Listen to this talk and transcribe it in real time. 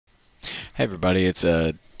Hey everybody, it's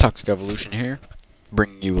Toxic Evolution here,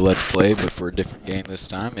 bringing you a Let's Play, but for a different game this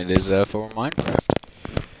time. It is for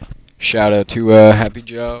Minecraft. Shout out to Happy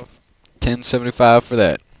Job 1075 for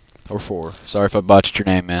that, or 4. Sorry if I botched your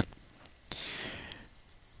name, man.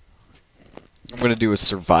 I'm gonna do a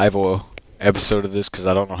survival episode of this because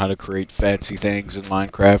I don't know how to create fancy things in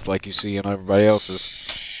Minecraft like you see in everybody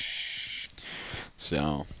else's.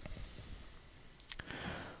 So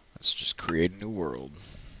let's just create a new world.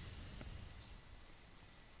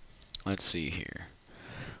 Let's see here.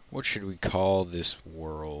 What should we call this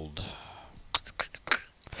world?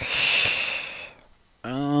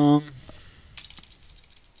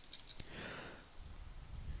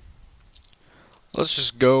 Let's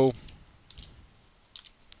just go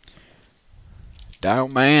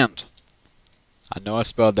Diamond. I know I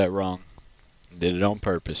spelled that wrong. Did it on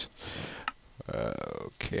purpose.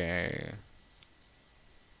 Okay.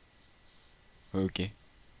 Okay.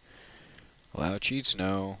 Allow cheats?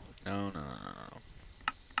 No. No.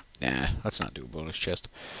 Nah, let's not do a bonus chest.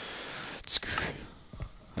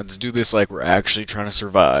 Let's do this like we're actually trying to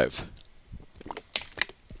survive.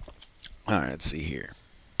 Alright, let's see here.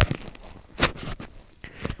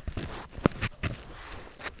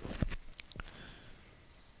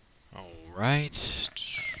 Alright.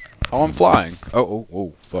 Oh, I'm flying.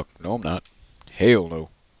 Oh, fuck. No, I'm not. Hell no.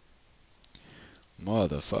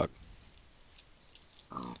 Motherfuck.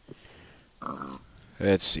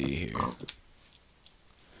 Let's see here.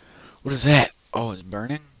 What is that? Oh, it's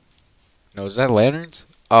burning? No, is that lanterns?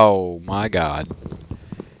 Oh my god.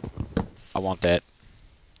 I want that.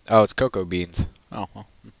 Oh, it's cocoa beans. Oh, well.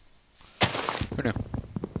 Who knew?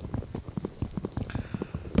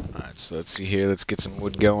 Alright, so let's see here. Let's get some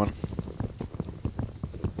wood going.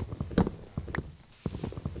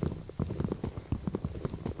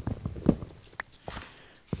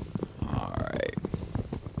 Alright.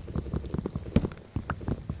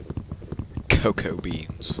 Cocoa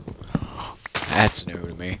beans. That's new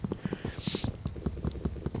to me.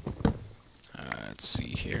 Let's see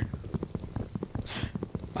here.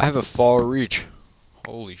 I have a far reach.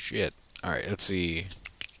 Holy shit. Alright, let's see.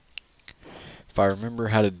 If I remember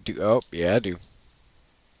how to do... Oh, yeah, I do.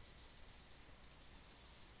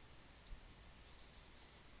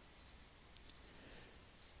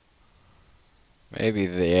 Maybe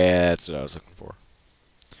yeah, that's what I was looking for.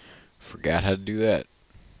 Forgot how to do that.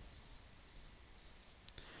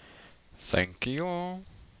 Thank you.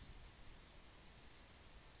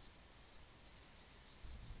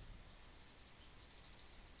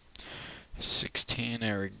 $16,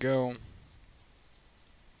 there we go.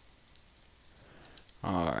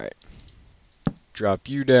 Alright. Drop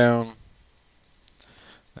you down.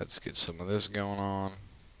 Let's get some of this going on.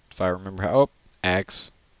 If I remember how... Oh,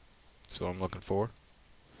 axe. That's what I'm looking for.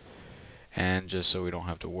 And just so we don't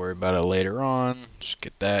have to worry about it later on, just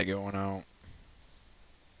get that going out.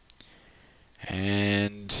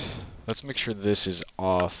 And let's make sure this is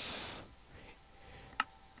off.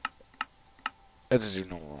 Let's do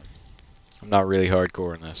normal. I'm not really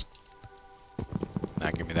hardcore in this.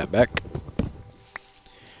 Now give me that back.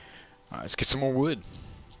 Alright, let's get some more wood.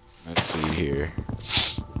 Let's see here.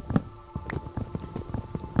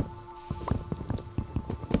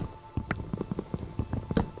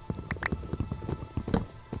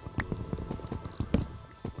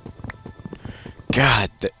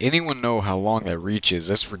 God, anyone know how long that reach is?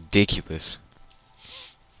 That's ridiculous.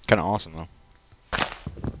 Kind of awesome, though.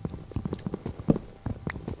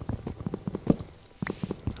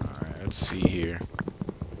 Alright, let's see here.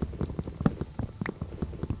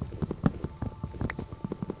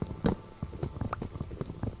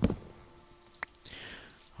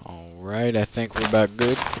 Alright, I think we're about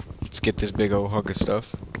good. Let's get this big old hunk of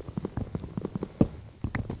stuff.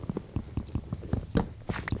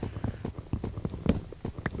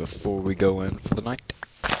 Before we go in for the night.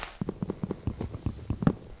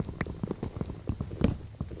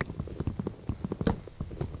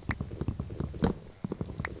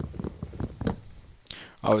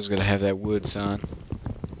 Always gotta have that wood, son.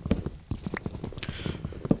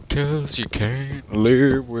 'Cause you can't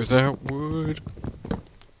live without wood.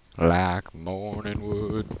 Like morning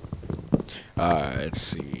wood. Alright, let's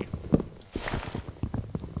see.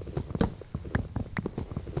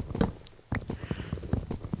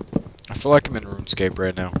 I feel like I'm in RuneScape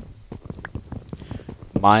right now.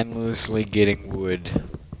 Mindlessly getting wood.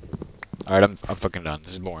 Alright, I'm fucking done.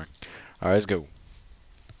 This is boring. Alright, let's go.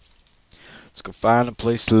 Let's go find a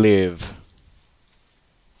place to live.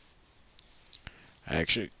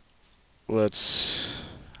 Actually,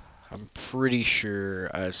 I'm pretty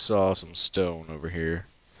sure I saw some stone over here.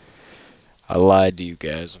 I lied to you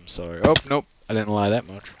guys, I'm sorry. Oh, nope, I didn't lie that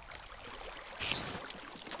much.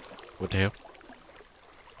 What the hell?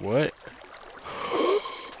 What?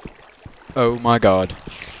 Oh my god.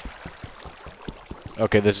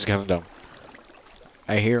 Okay, this is kind of dumb.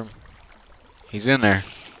 I hear him. He's in there.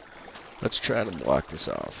 Let's try to block this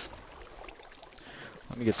off.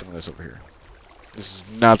 Let me get some of this over here. This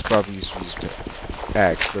is not the proper use to use the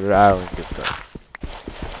axe, but I don't even get that.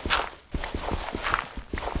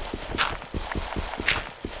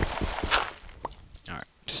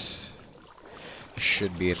 Alright.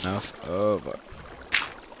 Should be enough of a...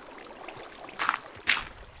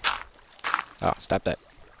 Oh, stop that.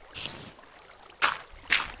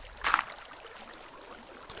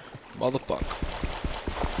 Motherfucker.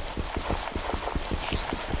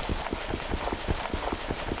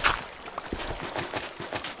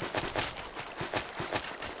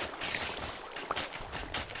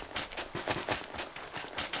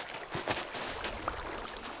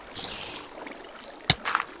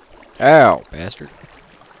 Ow, bastard.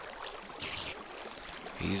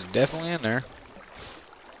 He's definitely in there.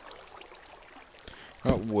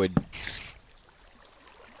 Oh, wood.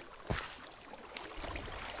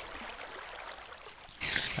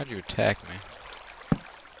 How'd you attack me?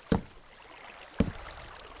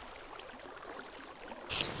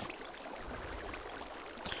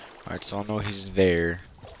 Alright, so I'll know he's there.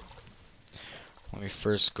 Let me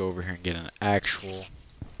first go over here and get an actual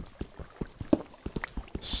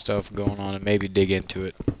stuff going on and maybe dig into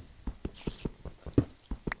it.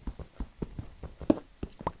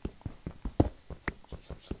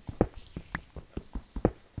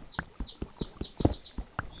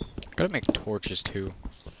 Gotta make torches too.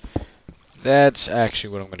 That's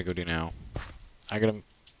actually what I'm gonna go do now. I gotta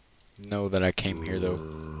know that I came here though.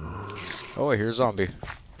 Oh, I hear a zombie.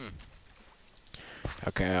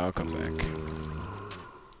 Okay, I'll come back.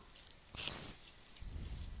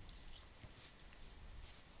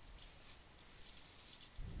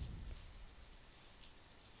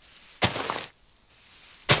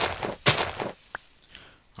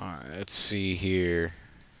 Alright, let's see here.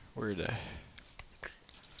 Where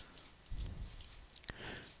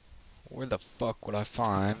the fuck would I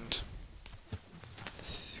find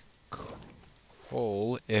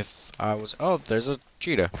coal if I was... Oh, there's a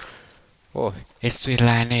cheetah. Oh, it's the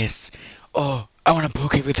lioness. Oh, I want to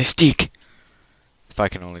poke it with a stick. If I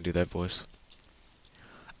can only do that, boys.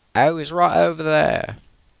 Oh, it's right over there.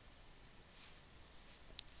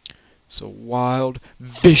 It's a wild,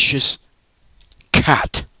 vicious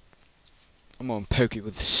cat. I'm gonna poke it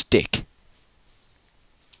with a stick.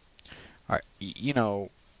 Alright, you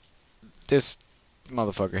know, this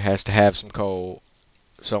motherfucker has to have some coal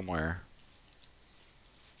somewhere.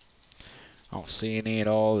 I don't see any at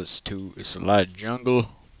all. It's a lot of jungle.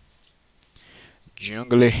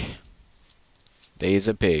 Jungly. There's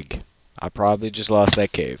a pig. I probably just lost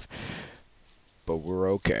that cave. But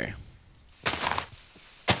we're okay.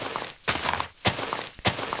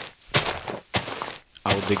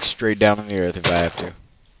 I will dig straight down in the earth if I have to.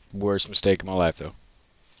 Worst mistake of my life, though.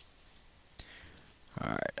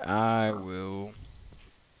 Alright, I will...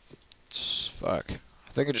 Fuck.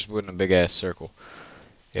 I think I just went in a big-ass circle.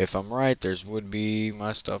 If I'm right, there's would be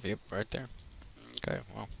my stuff. Yep, right there. Okay,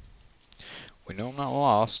 well. We know I'm not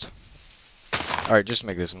lost. Alright, just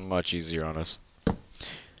make this much easier on us.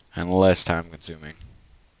 And less time consuming.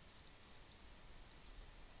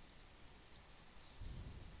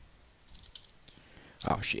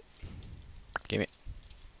 Oh, shit. Give it.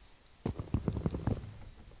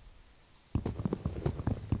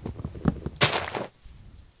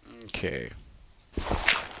 Okay.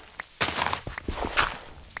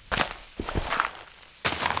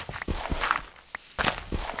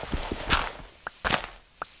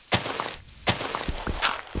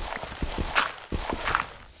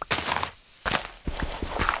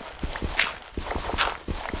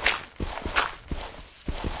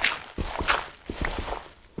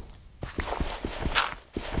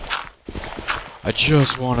 I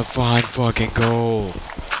just want to find fucking gold.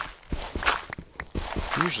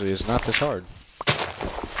 Usually it's not this hard.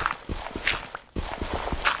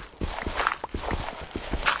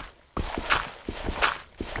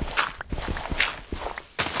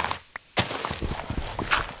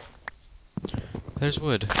 There's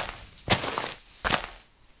wood.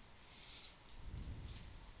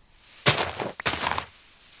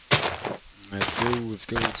 Let's go, let's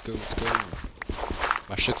go, let's go, let's go.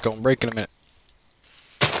 My shit's gonna break in a minute.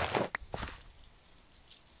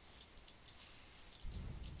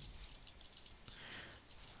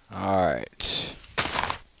 Alright.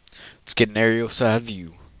 Let's get an aerial side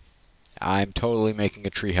view. I'm totally making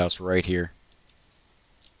a treehouse right here.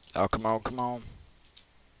 Oh, come on, come on.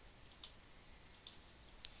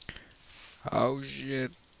 Oh,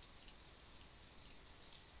 shit.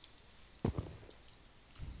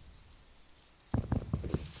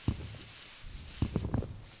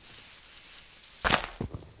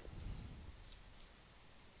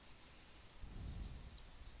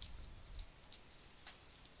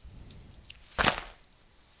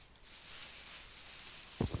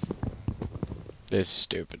 This is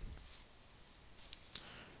stupid.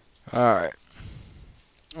 Alright.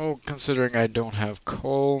 Well, considering I don't have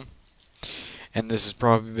coal, and this has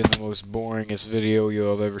probably been the most boringest video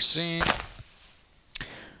you'll have ever seen,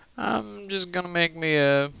 I'm just gonna make me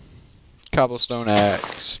a cobblestone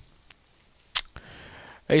axe,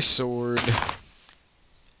 a sword,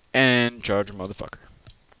 and charge a motherfucker.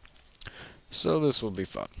 So this will be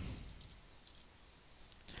fun.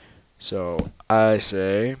 So I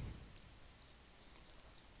say,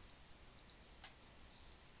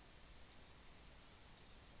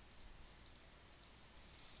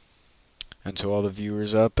 and to all the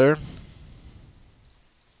viewers out there,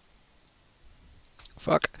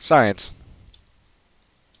 fuck science.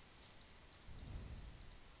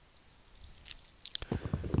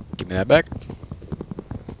 Give me that back.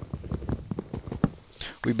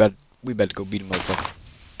 We better go beat him, motherfucker.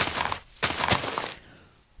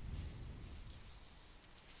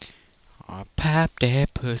 Oh, pop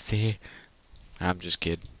that pussy. I'm just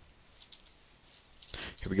kidding.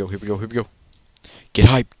 Here we go, here we go, here we go. Get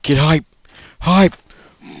hype, get hype, hype,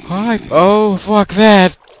 hype. Oh, fuck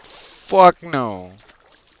that. Fuck no.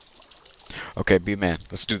 Okay, be a man.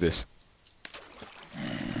 Let's do this.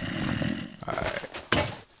 Alright.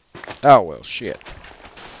 Oh, well, shit.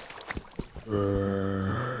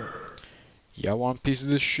 Y'all want a piece of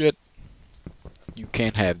this shit? You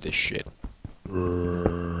can't have this shit.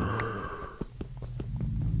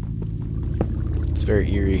 It's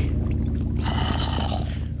very eerie.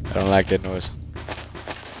 I don't like that noise.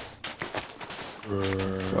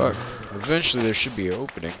 Fuck. Eventually there should be an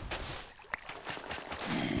opening.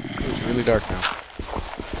 It's really dark now.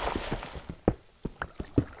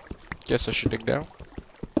 Guess I should dig down.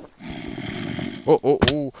 Oh, oh,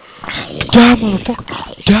 oh. Die,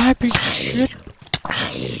 motherfucker! Die, piece of shit!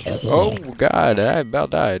 Oh, God, I about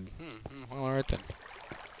died. Well, alright then.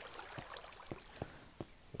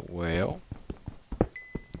 Well.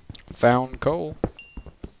 Found coal.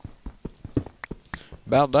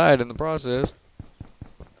 About died in the process.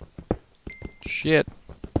 Shit.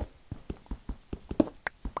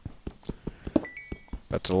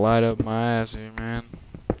 About to light up my ass here, man.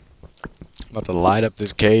 About to light up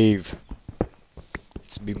this cave.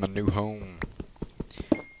 This will be my new home.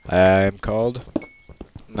 I am called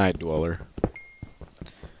Night Dweller.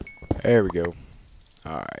 There we go.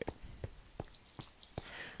 Alright.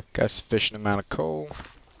 Got sufficient amount of coal.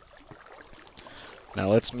 Now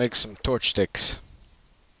let's make some torch sticks.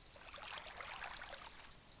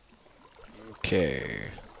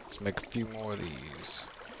 Okay. Let's make a few more of these.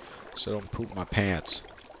 So I don't poop my pants.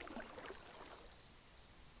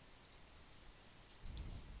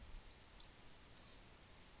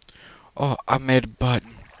 Oh, I made a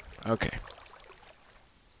button. Okay.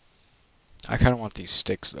 I kind of want these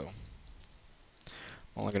sticks, though.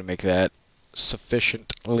 I'm only going to make that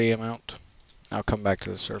sufficiently amount. I'll come back to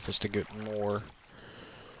the surface to get more.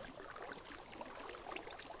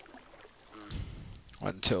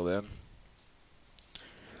 Until then.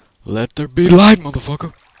 Let there be light,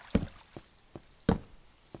 motherfucker!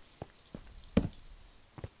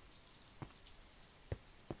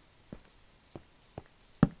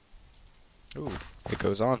 Ooh, it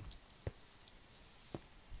goes on.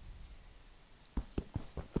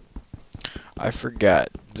 I forgot.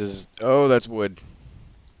 Oh, that's wood.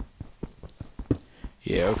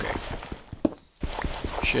 Yeah, okay.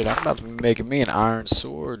 Shit, I'm about to be making me an iron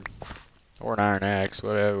sword. Or an iron axe,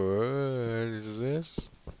 whatever. What is this?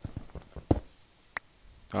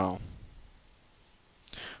 Oh.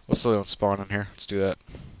 What's the don't spawn in here? Let's do that.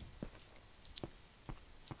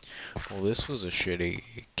 Well, this was a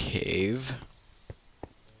shitty cave.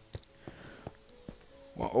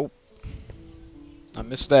 Well, oh. I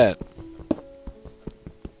missed that.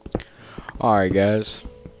 Alright, guys.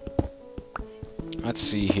 Let's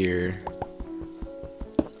see here.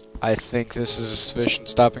 I think this is a sufficient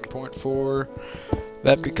stopping point for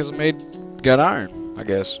that because I got iron, I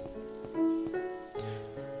guess.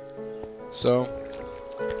 So,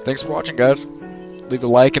 thanks for watching, guys. Leave a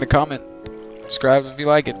like and a comment. Subscribe if you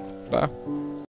like it. Bye.